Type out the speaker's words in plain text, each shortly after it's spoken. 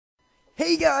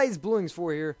Hey guys,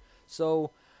 Bluings4 here. So,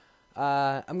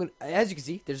 I'm gonna, as you can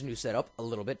see, there's a new setup a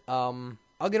little bit. I'll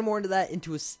get more into that in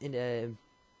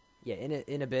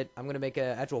a bit. I'm gonna make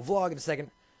an actual vlog in a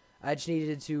second. I just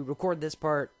needed to record this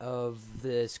part of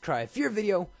this Cry of Fear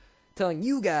video, telling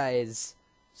you guys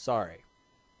sorry.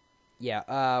 Yeah,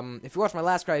 if you watched my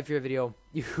last Cry of Fear video,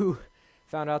 you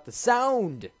found out the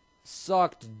sound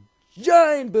sucked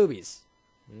giant boobies.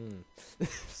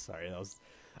 Sorry, that was,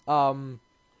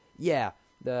 yeah,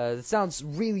 the sounds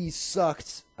really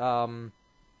sucked. So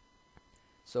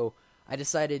I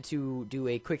decided to do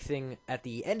a quick thing at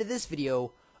the end of this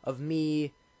video of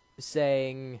me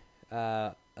saying,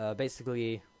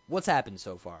 basically what's happened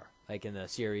so far, like in the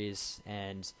series,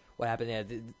 and what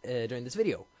happened during this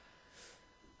video.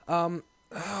 Oh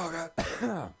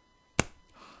god.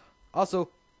 Also,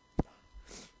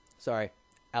 sorry,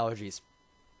 allergies.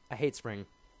 I hate spring,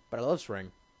 but I love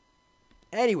spring.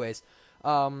 Anyways,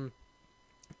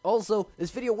 also,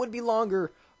 this video would be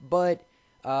longer, but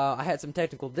I had some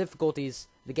technical difficulties.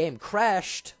 The game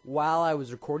crashed while I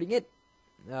was recording it.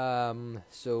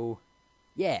 So,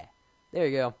 yeah, there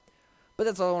you go. But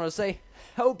that's all I want to say.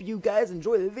 Hope you guys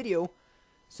enjoy the video.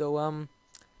 So,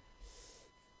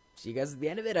 see you guys at the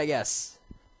end of it, I guess.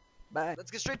 Bye.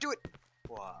 Let's get straight to it.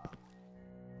 Wow.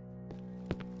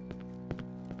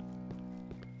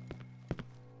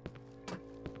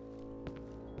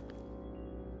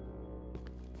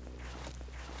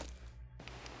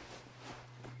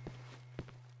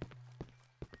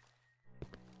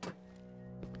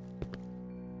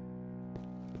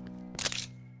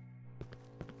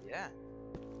 Yeah.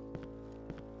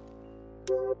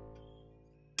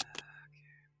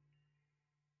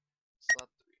 Slot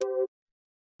 3.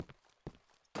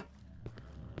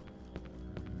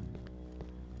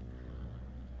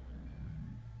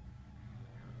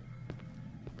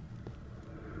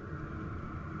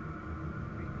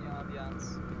 Read the ambiance.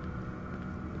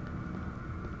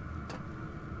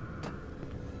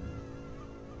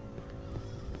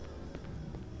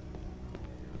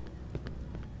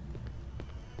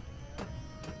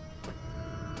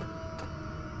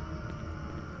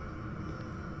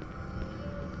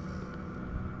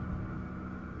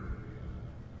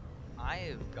 I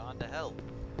have gone to hell.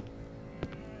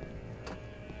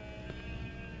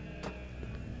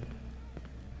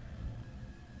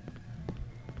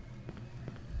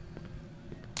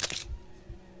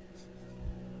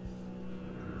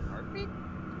 Heartbeat?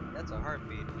 That's a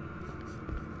heartbeat.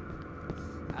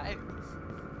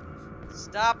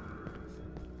 Stop!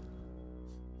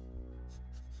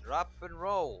 Drop and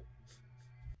roll.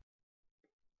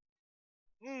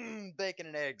 Bacon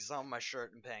and eggs on my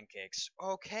shirt and pancakes.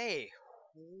 Okay.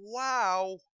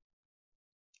 Wow.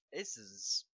 This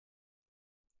is...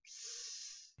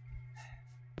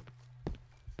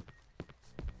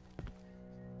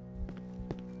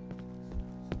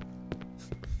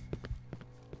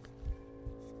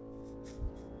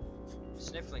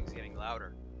 Sniffling's getting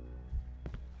louder.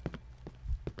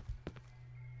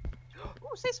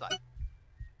 Ooh, save spot.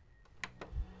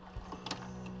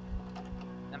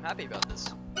 I'm happy about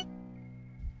this.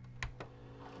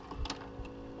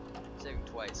 Saving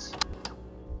twice.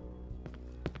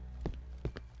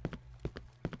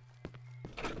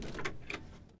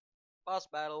 Boss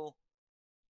battle.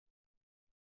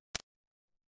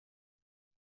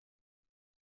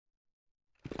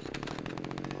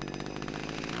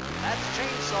 That's a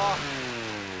chainsaw.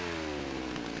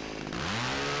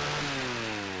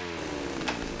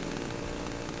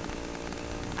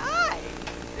 Hi!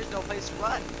 There's no place to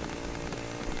run.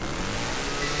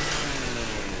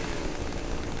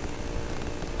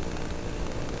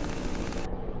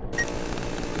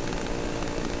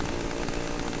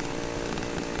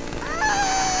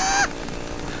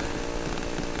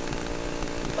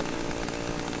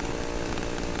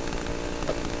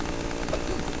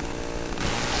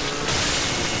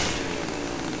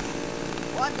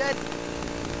 One dead.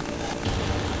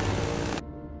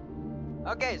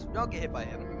 Okay, so don't get hit by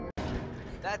him.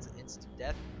 That's instant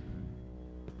death.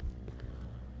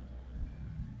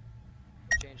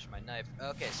 Changed my knife.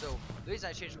 Okay, so the reason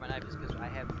I changed my knife is because I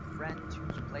have a friend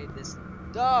who's played this.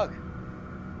 Dog!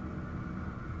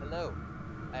 Hello.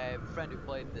 I have a friend who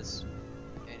played this,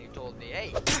 and he told me,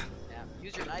 hey,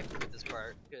 use your knife with this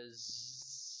part,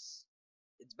 because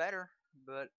it's better,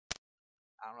 but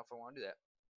I don't know if I want to do that.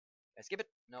 Can I skip it?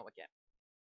 No, I can't.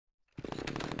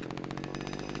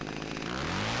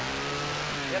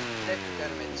 Yep, definitely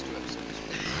gotta make this 2 episodes.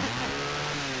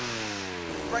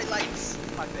 Bright lights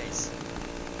in my face.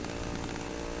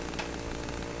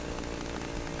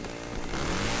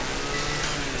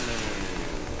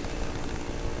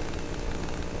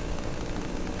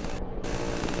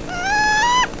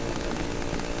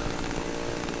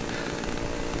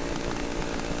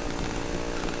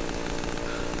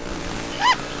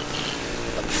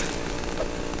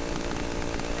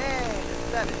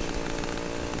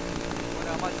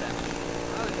 how much damage.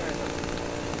 Oh, very little.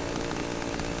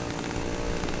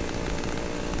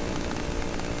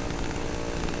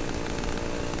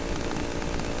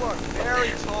 You are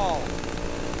very tall.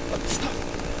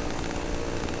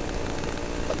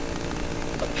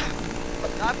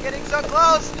 Stop getting so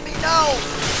close to me, no!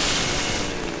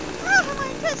 Ah, my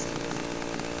intestines!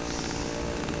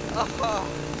 Oh.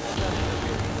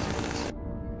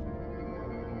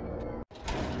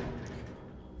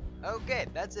 Okay,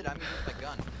 that's it. I'm gonna use my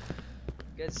gun.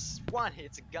 Because, one,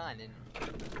 it's a gun, and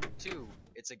two,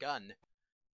 it's a gun.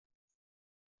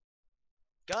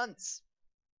 Guns!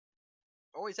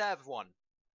 Always have one.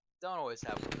 Don't always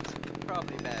have one. It's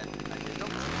probably bad. I did not.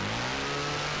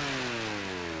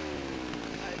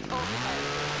 I told you I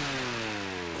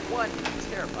one, it's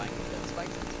terrifying because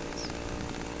spikes in space.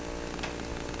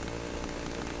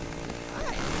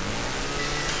 Alright.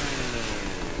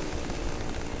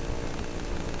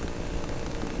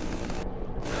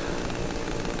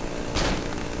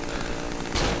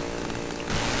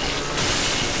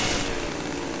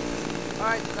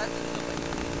 Alright, so that did nothing.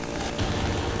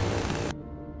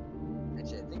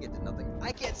 Actually, I think it did nothing.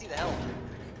 I can't see the hell.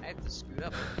 I have to scoot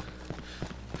up.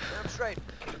 Turn up straight.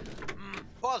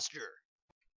 Posture.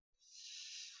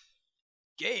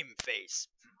 Game face.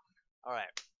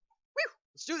 Alright. Woo!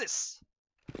 Let's do this!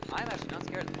 I'm actually not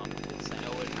scared at the moment because I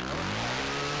know what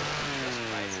just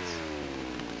rises.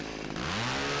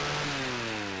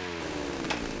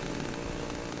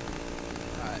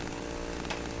 Alright.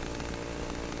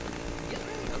 Get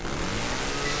ready, okay.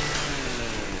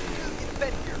 Get a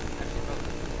bed here. Actually,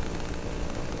 probably.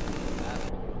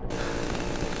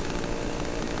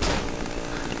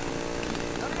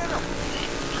 No.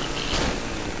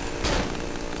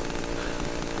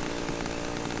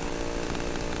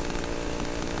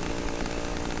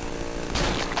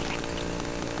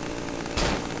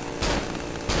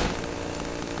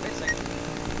 Wait a second.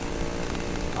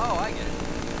 Oh, I get it.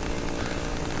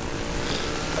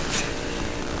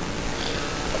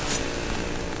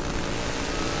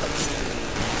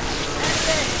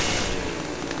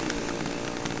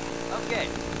 Okay.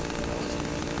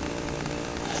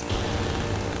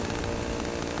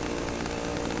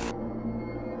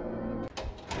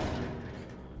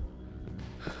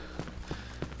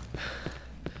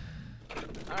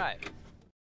 Alright.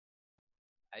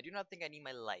 I do not think I need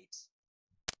my lights.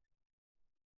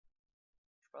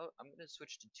 Well, I'm gonna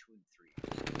switch to 2 and 3.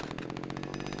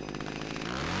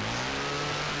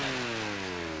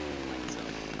 Lights up.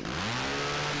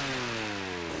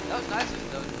 That was nice of you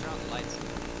though to turn on the lights.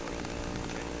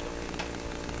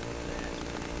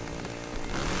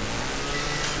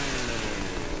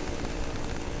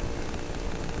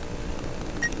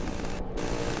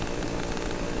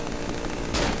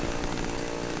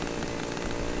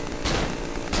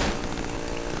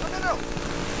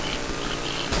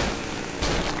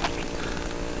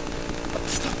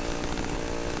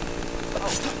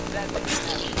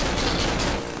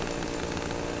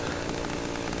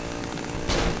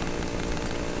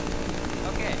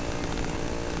 Okay.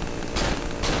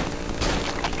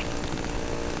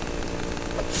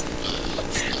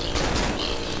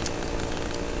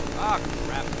 Ah,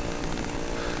 crap.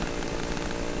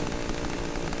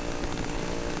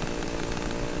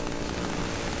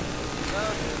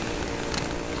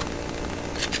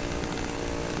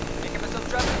 Making myself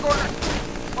trap in the corner.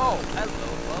 Oh, hello,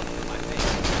 welcome to my face.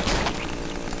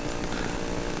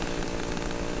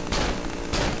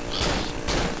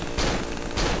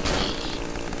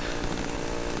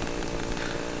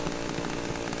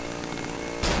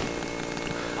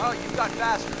 Oh, you got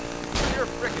faster. You're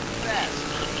frickin' fast.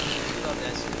 Reload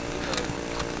this. Reload.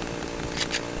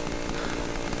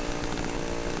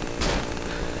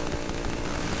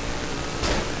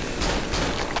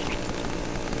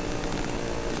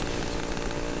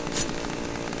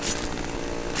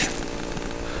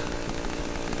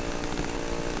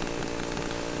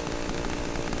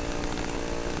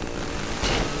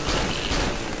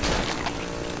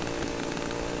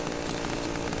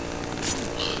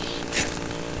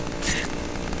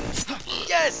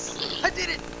 Yes! I did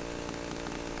it!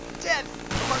 Death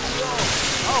among you all!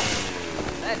 Oh!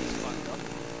 That is fucked up.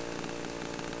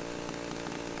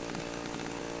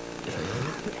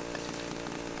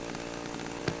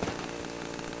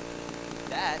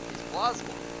 That is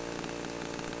plausible.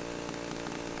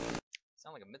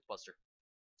 Sound like a Mythbuster.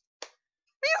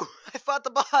 Phew! I fought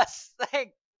the boss!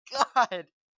 Thank God!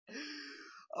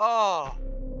 Oh!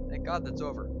 Thank God that's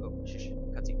over. Oh, shush.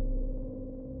 Cutscene.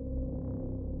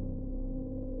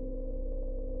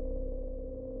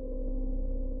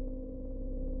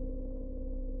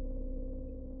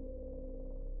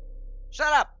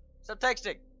 Shut up! Stop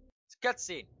texting! It's a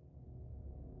cutscene.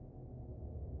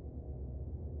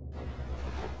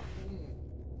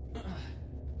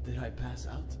 Did I pass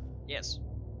out? Yes.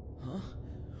 Huh?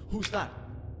 Who's that?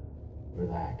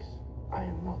 Relax. I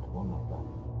am not one of them.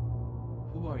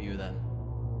 Who are you then?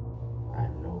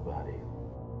 I'm nobody.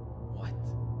 What?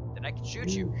 Then I can shoot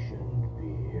You you. shouldn't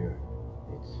be here.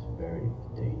 It's very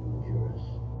dangerous.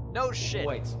 No shit.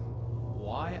 Wait.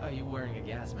 Why are you wearing a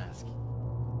gas mask?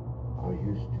 Are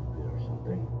you stupid or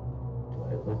something? Do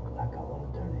I look like I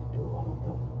want to turn into one of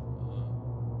them?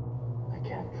 I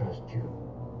can't trust you.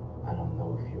 I don't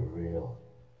know if you're real.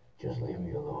 Just leave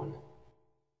me alone.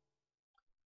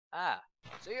 Ah,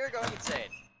 so you're going insane.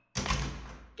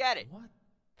 Got it. What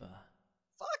the?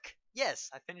 Fuck. Yes,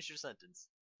 I finished your sentence.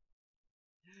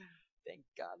 Thank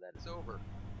God that is over.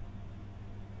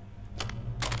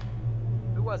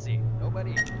 Who was he?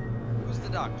 Nobody. Who's the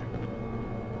doctor?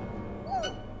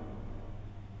 Woo!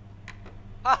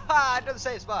 Haha, I know the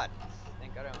same spot.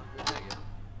 Thank God I don't do that again.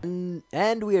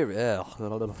 And we're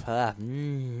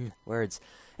words.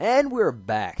 And we're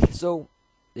back. So,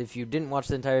 if you didn't watch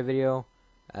the entire video,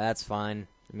 that's fine.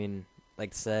 I mean,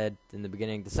 like I said in the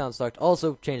beginning, the sound sucked.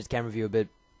 Also, changed the camera view a bit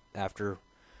after.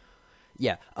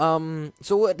 Yeah.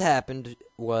 So what happened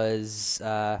was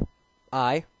Matt,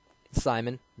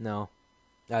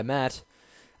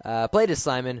 played as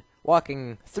Simon,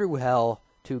 walking through hell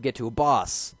to get to a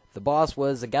boss. The boss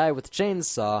was a guy with a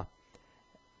chainsaw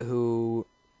who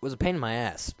was a pain in my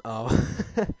ass. Oh,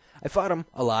 I fought him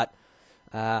a lot.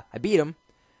 I beat him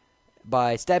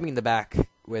by stabbing him in the back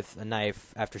with a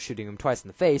knife after shooting him twice in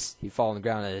the face. He'd fall on the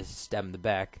ground and I stabbed him in the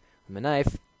back with my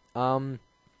knife. So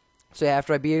yeah,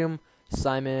 after I beat him,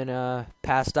 Simon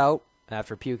passed out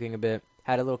after puking a bit.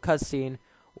 Had a little cutscene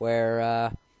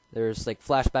where there's like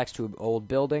flashbacks to an old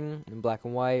building in black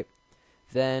and white.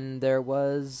 Then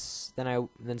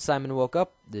then Simon woke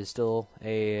up. There's still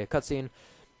a cutscene.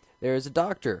 There's a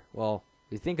doctor. Well,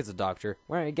 we think it's a doctor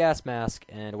wearing a gas mask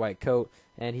and a white coat,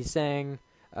 and he's saying,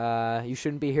 "You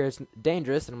shouldn't be here. It's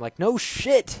dangerous." And I'm like, "No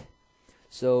shit."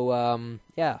 So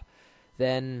yeah.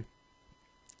 Then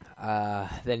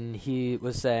he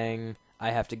was saying,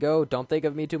 "I have to go. Don't think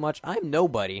of me too much. I'm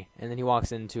nobody." And then he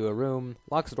walks into a room,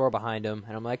 locks the door behind him,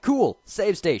 and I'm like, "Cool.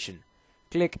 Save station."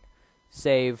 Click,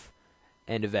 save.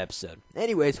 End of episode.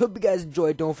 Anyways, hope you guys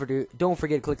enjoyed. Don't forget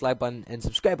to click the like button and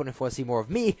subscribe button if you want to see more of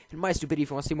me and my stupidity. If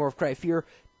you want to see more of Cry Fear,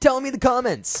 tell me in the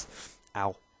comments.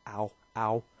 Ow, ow,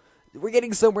 ow. We're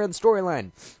getting somewhere in the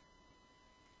storyline.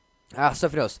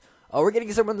 Stuffy nose. We're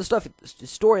getting somewhere in the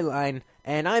storyline,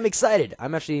 and I'm excited.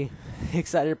 I'm actually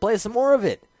excited to play some more of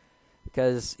it.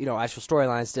 Because, actual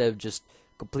storyline instead of just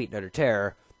complete and utter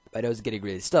terror. I know it's getting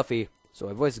really stuffy, so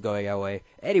my voice is going away.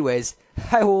 Anyways,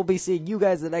 I will be seeing you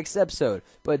guys in the next episode.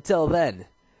 But until then,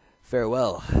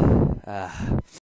 farewell.